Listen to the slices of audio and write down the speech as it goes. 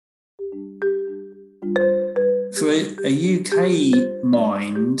For a UK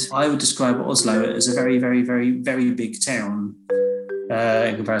mind, I would describe Oslo as a very, very, very, very big town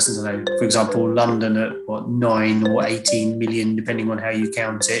in comparison to, for example, London at 9 or 18 million, depending on how you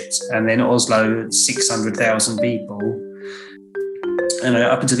count it, and then Oslo at 600,000 people. And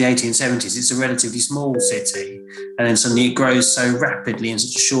up until the 1870s, it's a relatively small city, and then suddenly it grows so rapidly in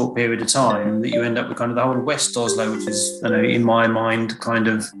such a short period of time that you end up with kind of the whole of West Oslo, which is, in my mind, kind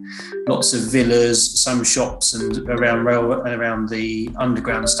of lots of villas, some shops, and around the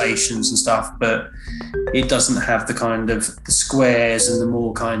underground stations and stuff. But it doesn't have the kind of the squares and the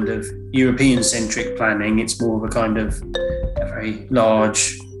more kind of European-centric planning. It's more of a kind of a very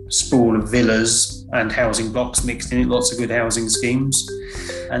large sprawl of villas and housing blocks mixed in it, lots of good housing schemes.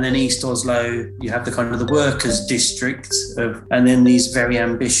 And then East Oslo, you have the kind of the workers' district and then these very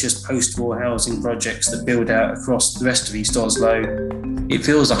ambitious post-war housing projects that build out across the rest of East Oslo. It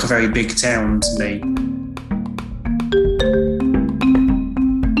feels like a very big town to me.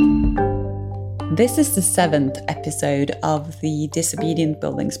 This is the 7th episode of the Disobedient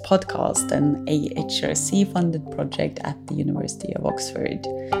Buildings podcast, an AHRC-funded project at the University of Oxford.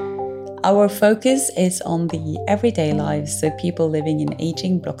 Our focus is on the everyday lives of people living in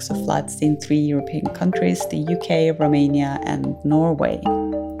aging blocks of flats in 3 European countries, the UK, Romania and Norway.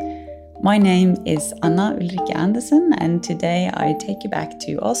 My name is Anna Ulrikke Andersen, and today I take you back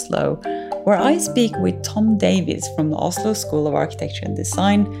to Oslo, where I speak with Tom Davies from the Oslo School of Architecture and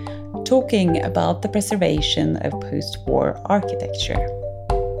Design, talking about the preservation of post-war architecture.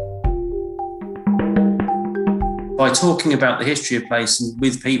 By talking about the history of place and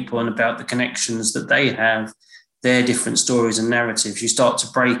with people and about the connections that they have, their different stories and narratives, you start to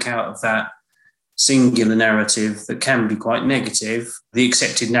break out of that singular narrative that can be quite negative. The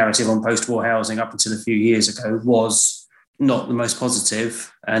accepted narrative on post-war housing up until a few years ago was not the most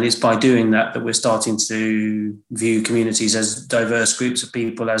positive. And it's by doing that that we're starting to view communities as diverse groups of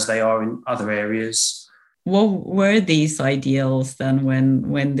people as they are in other areas. What were these ideals then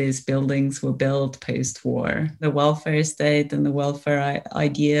when these buildings were built post-war? The welfare state and the welfare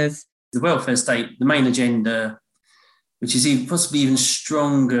ideas? The welfare state, the main agenda, which is possibly even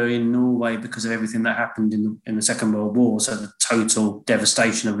stronger in Norway because of everything that happened in the Second World War, so the total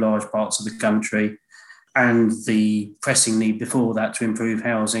devastation of large parts of the country and the pressing need before that to improve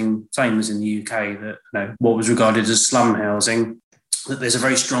housing, same as in the UK, that what was regarded as slum housing, that there's a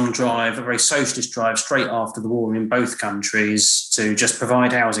very strong drive, a very socialist drive straight after the war in both countries to just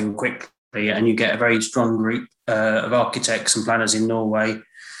provide housing quickly, and you get a very strong group of architects and planners in Norway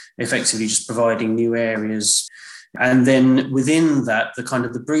effectively just providing new areas. And then within that, the kind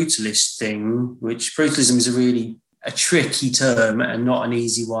of the brutalist thing, which brutalism is a tricky term and not an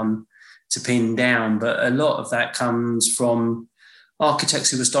easy one to pin down, but a lot of that comes from architects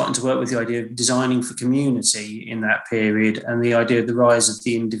who were starting to work with the idea of designing for community in that period and the idea of the rise of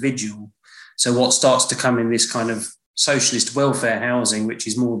the individual. So what starts to come in this kind of socialist welfare housing, which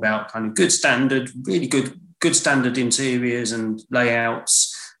is more about kind of good standard, really good standard interiors and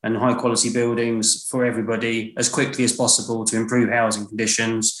layouts and high quality buildings for everybody as quickly as possible to improve housing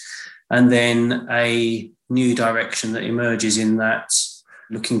conditions. And then a new direction that emerges in that,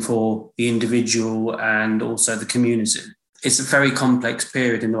 looking for the individual and also the community. It's a very complex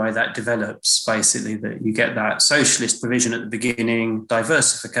period in the way that develops, basically, that you get that socialist provision at the beginning,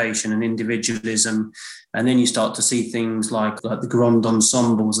 diversification and individualism, and then you start to see things like the grand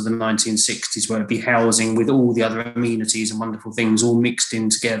ensembles of the 1960s, where it'd be housing with all the other amenities and wonderful things all mixed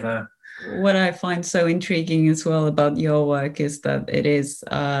in together. What I find so intriguing as well about your work is that it is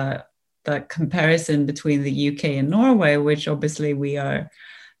the comparison between the UK and Norway, which obviously we are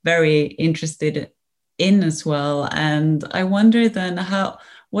very interested in as well. And I wonder then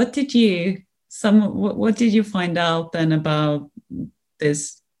what did you find out then about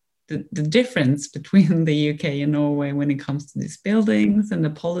this, the difference between the UK and Norway when it comes to these buildings and the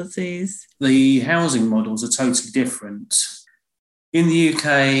policies? The housing models are totally different. In the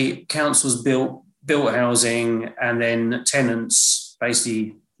UK, councils built housing and then tenants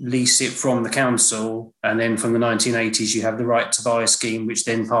basically lease it from the council, and then from the 1980s you have the right to buy scheme, which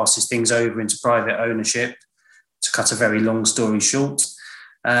then passes things over into private ownership, to cut a very long story short.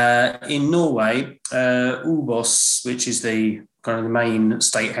 In Norway, Ubos, which is the kind of the main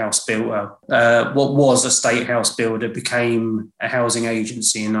state house builder, what was a state house builder became a housing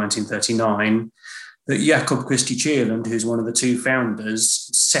agency in 1939. But Jakob Christie Chierland, who's one of the two founders,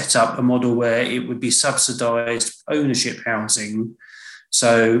 set up a model where it would be subsidised ownership housing.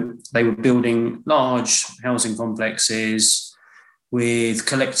 So they were building large housing complexes with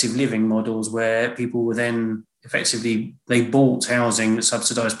collective living models where people were then effectively they bought housing at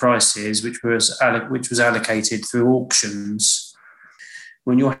subsidised prices, which was allocated through auctions.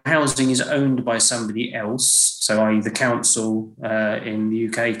 When your housing is owned by somebody else, so i.e. the council in the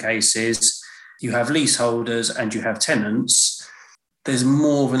UK cases, you have leaseholders and you have tenants, there's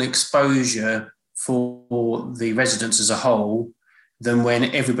more of an exposure for the residents as a whole than when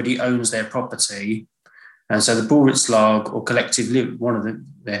everybody owns their property. And so the borettslag or collective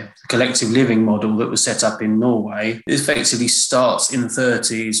collective living model that was set up in Norway effectively starts in the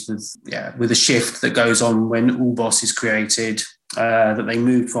 30s with a shift that goes on when Obos is created, that they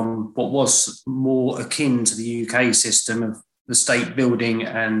moved from what was more akin to the UK system of the state building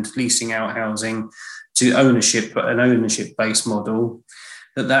and leasing out housing to an ownership-based model,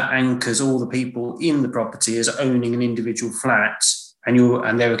 that anchors all the people in the property as owning an individual flat,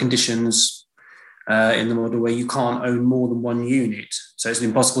 and there are conditions in the model where you can't own more than one unit. So it's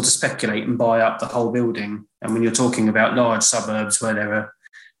impossible to speculate and buy up the whole building. And when you're talking about large suburbs where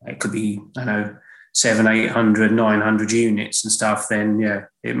it could be, 700, 800, 900 units and stuff, then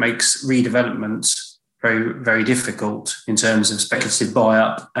it makes redevelopment very, very difficult in terms of speculative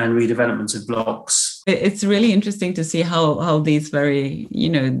buy-up and redevelopment of blocks. It's really interesting to see how these very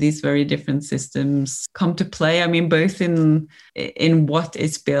different systems come to play. I mean, both in what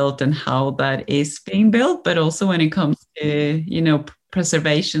is built and how that is being built, but also when it comes to,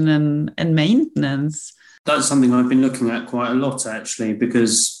 preservation and maintenance. That's something I've been looking at quite a lot, actually,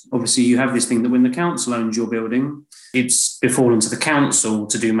 because obviously you have this thing that when the council owns your building, it's befallen to the council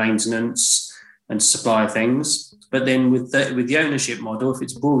to do maintenance and to supply things. But then with the ownership model, if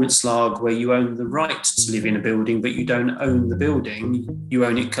it's borettslag, where you own the right to live in a building, but you don't own the building, you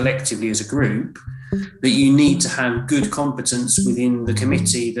own it collectively as a group, that you need to have good competence within the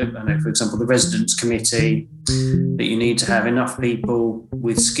committee, for example, the residents committee, that you need to have enough people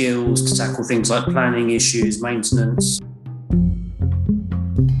with skills to tackle things like planning issues, maintenance.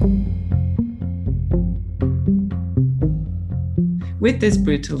 With these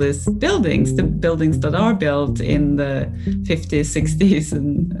brutalist buildings, the buildings that are built in the 50s, 60s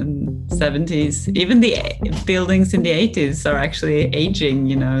and 70s, even the buildings in the 80s are actually aging,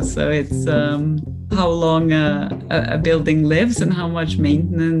 so it's how long a building lives and how much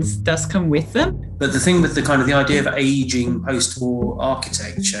maintenance does come with them. But the thing with the idea of aging post-war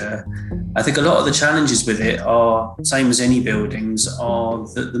architecture, I think a lot of the challenges with it are, same as any buildings, are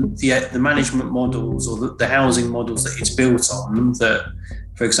the management models or the housing models that it's built on. That,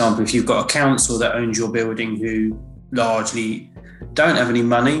 for example, if you've got a council that owns your building who largely don't have any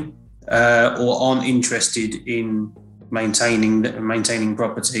money or aren't interested in maintaining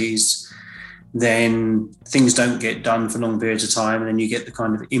properties, then things don't get done for long periods of time, and then you get the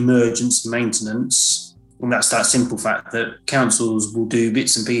kind of emergency maintenance. And that's that simple fact that councils will do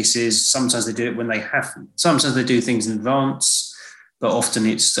bits and pieces. Sometimes they do it when they have, sometimes they do things in advance, but often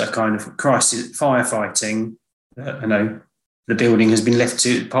it's a kind of crisis firefighting. The building has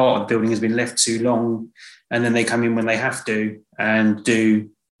been part of the building has been left too long, and then they come in when they have to and do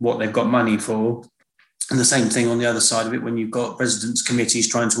what they've got money for. And the same thing on the other side of it, when you've got residents' committees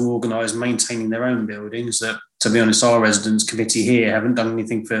trying to organise maintaining their own buildings, that, to be honest, our residents' committee here haven't done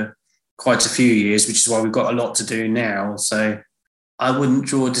anything for quite a few years, which is why we've got a lot to do now. So I wouldn't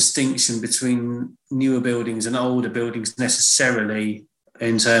draw a distinction between newer buildings and older buildings necessarily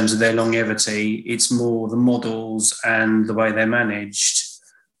in terms of their longevity. It's more the models and the way they're managed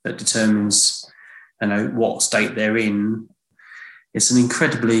that determines, what state they're in. It's an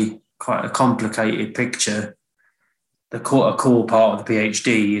incredibly quite a complicated picture. A core part of the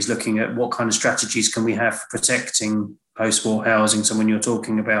PhD is looking at what kind of strategies can we have for protecting post-war housing. So when you're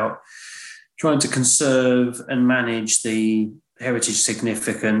talking about trying to conserve and manage the heritage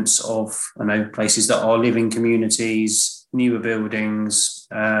significance of places that are living communities, newer buildings,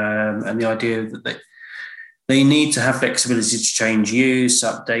 and the idea that they need to have flexibility to change use,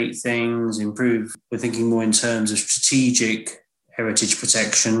 update things, improve. We're thinking more in terms of strategic heritage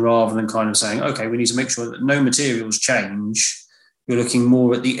protection rather than kind of saying, okay, we need to make sure that no materials change. We're looking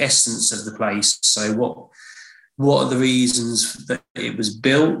more at the essence of the place. So what are the reasons that it was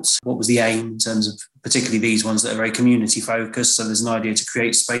built? What was the aim in terms of particularly these ones that are very community focused? So there's an idea to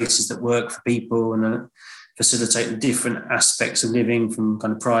create spaces that work for people and facilitate the different aspects of living, from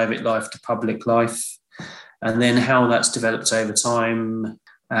kind of private life to public life. And then how that's developed over time,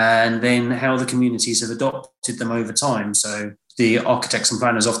 and then how the communities have adopted them over time. So the architects and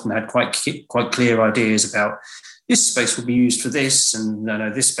planners often had quite clear ideas about this space will be used for this, and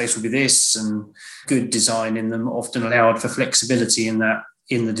this space will be this, and good design in them often allowed for flexibility in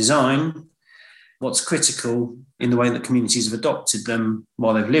the design. What's critical in the way that communities have adopted them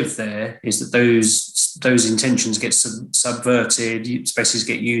while they've lived there is that those intentions get subverted, spaces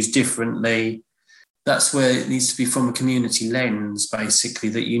get used differently. That's where it needs to be from a community lens, basically,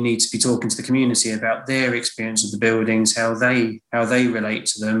 that you need to be talking to the community about their experience of the buildings, how they relate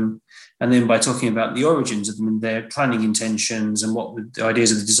to them. And then by talking about the origins of them and their planning intentions and what the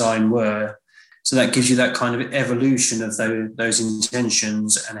ideas of the design were. So that gives you that kind of evolution of those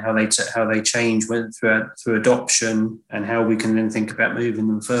intentions and how they change through adoption, and how we can then think about moving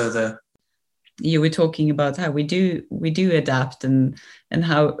them further. You were talking about how we do adapt, and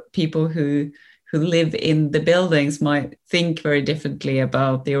how people who live in the buildings might think very differently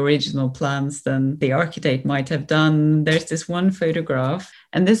about the original plans than the architect might have done. There's this one photograph,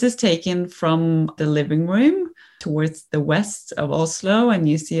 and this is taken from the living room towards the west of Oslo, and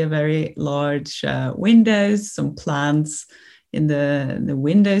you see a very large windows, some plants in the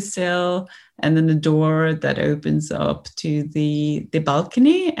windowsill, and then a door that opens up to the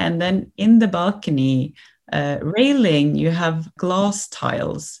balcony. And then in the balcony railing, you have glass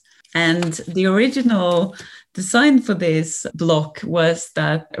tiles. And the original design for this block was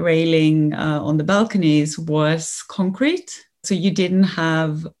that railing on the balconies was concrete. So you didn't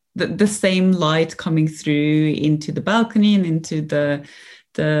have the same light coming through into the balcony and into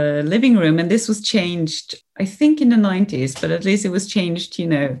the living room. And this was changed, I think, in the 90s, but at least it was changed,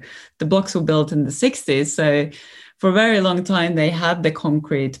 the blocks were built in the 60s. So for a very long time, they had the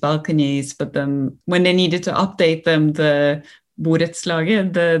concrete balconies, but then when they needed to update them, the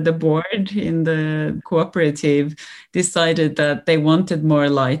borettslaget, the board in the cooperative, decided that they wanted more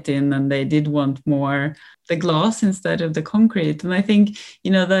light in, and they did want more the glass instead of the concrete. And I think,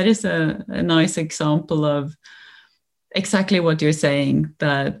 that is a nice example of exactly what you're saying,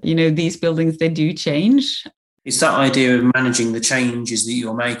 that, these buildings, they do change. It's that idea of managing the changes that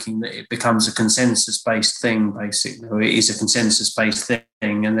you're making, that it becomes a consensus-based thing, basically, or it is a consensus-based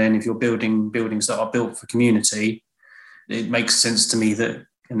thing. And then if you're building buildings that are built for community, it makes sense to me that,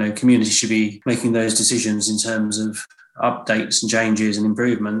 community should be making those decisions in terms of updates and changes and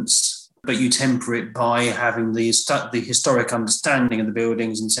improvements. But you temper it by having the historic understanding of the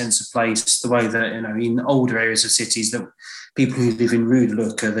buildings and sense of place, the way that, in older areas of cities, that people who live in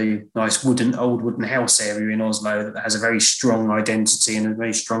Rudelukke, the nice old wooden house area in Oslo, that has a very strong identity and a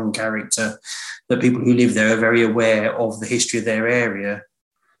very strong character, that people who live there are very aware of the history of their area.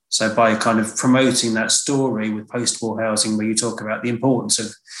 So by kind of promoting that story with post-war housing, where you talk about the importance of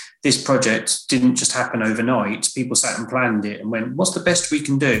this project didn't just happen overnight, people sat and planned it and went, what's the best we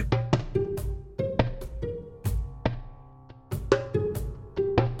can do?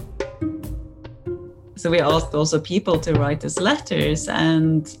 So we asked also people to write us letters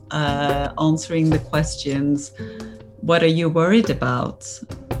and answering the questions, what are you worried about?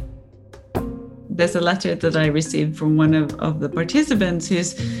 There's a letter that I received from one of the participants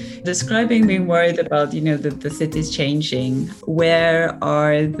who's describing being worried about, the city's changing. Where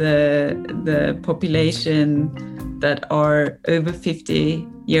are the population that are over 50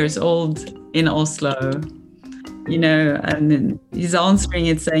 years old in Oslo? And then he's answering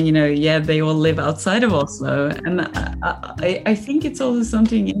it saying, they all live outside of Oslo. And I think it's also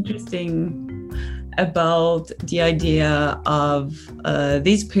something interesting about the idea of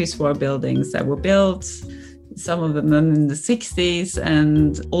these post-war buildings that were built, some of them in the 60s.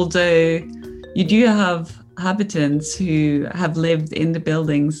 And although you do have inhabitants who have lived in the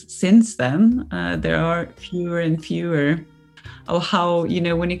buildings since then, there are fewer and fewer. Of how,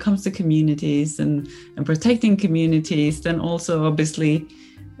 when it comes to communities and protecting communities, then also obviously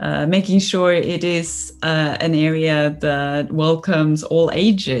making sure it is an area that welcomes all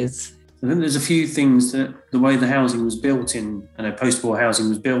ages. I think there's a few things that the way the housing was built post-war housing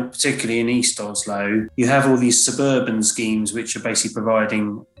was built, particularly in East Oslo. You have all these suburban schemes which are basically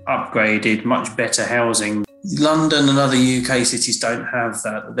providing upgraded, much better housing. London and other UK cities don't have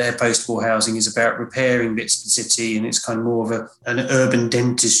that. Their post-war housing is about repairing bits of the city, and it's kind of more of an urban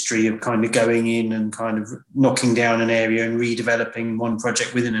dentistry of kind of going in and kind of knocking down an area and redeveloping one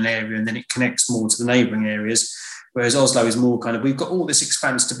project within an area, and then it connects more to the neighbouring areas. Whereas Oslo is more kind of, we've got all this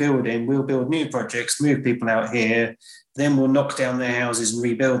expanse to build in, we'll build new projects, move people out here, then we'll knock down their houses and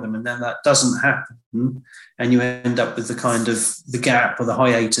rebuild them. And then that doesn't happen. And you end up with the kind of the gap or the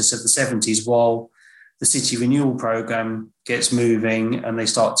hiatus of the 70s while the city renewal programme gets moving and they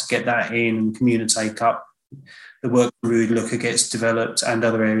start to get that in and community take up. The work in Rudelukke gets developed and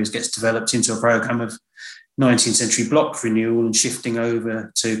other areas gets developed into a programme of 19th century block renewal and shifting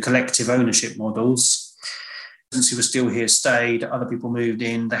over to collective ownership models. Who were still here stayed, other people moved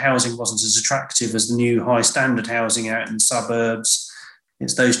in. The housing wasn't as attractive as the new high standard housing out in the suburbs.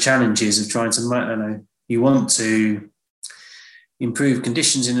 it's those challenges of trying to, you want to improve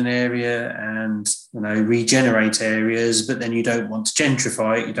conditions in an area and, regenerate areas, but then you don't want to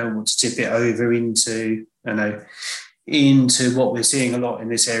gentrify it. You don't want to tip it over into what we're seeing a lot in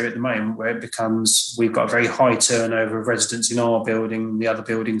this area at the moment, where it becomes, we've got a very high turnover of residents in our building, the other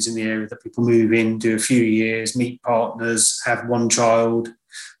buildings in the area that people move in, do a few years, meet partners, have one child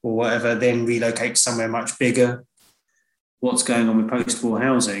or whatever, then relocate somewhere much bigger. What's going on with post-war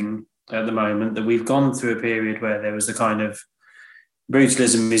housing at the moment, that we've gone through a period where there was the kind of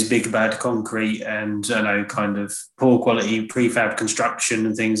brutalism is big, bad concrete and, kind of poor quality prefab construction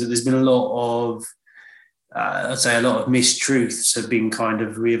and things, that there's been a lot of, I'd say a lot of mistruths have been kind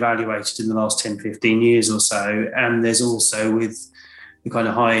of reevaluated in the last 10, 15 years or so. And there's also, with the kind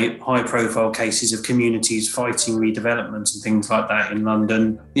of high profile cases of communities fighting redevelopment and things like that in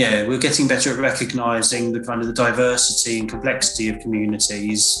London. Yeah, we're getting better at recognising the kind of the diversity and complexity of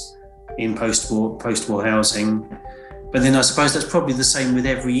communities in post-war housing. But then I suppose that's probably the same with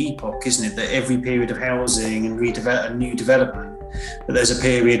every epoch, isn't it? That every period of housing and new development, that there's a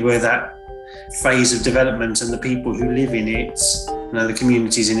period where that phase of development and the people who live in it, the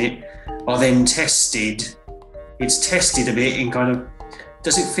communities in it, are then tested. It's tested a bit in kind of,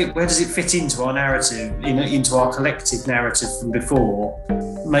 where does it fit into our narrative, into our collective narrative from before?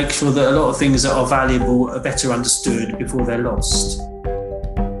 Make sure that a lot of things that are valuable are better understood before they're lost.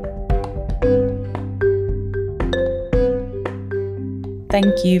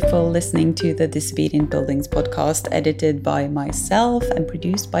 Thank you for listening to the Disobedient Buildings podcast, edited by myself and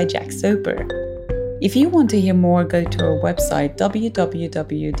produced by Jack Soper. If you want to hear more, go to our website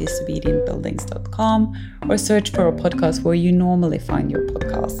www.disobedientbuildings.com or search for a podcast where you normally find your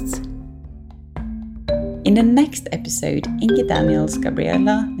podcasts. In the next episode, Inge Daniels,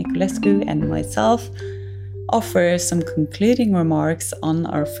 Gabriela Niculescu and myself offer some concluding remarks on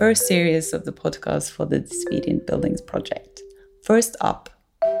our first series of the podcast for the Disobedient Buildings project. First up,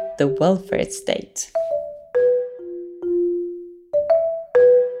 the welfare state.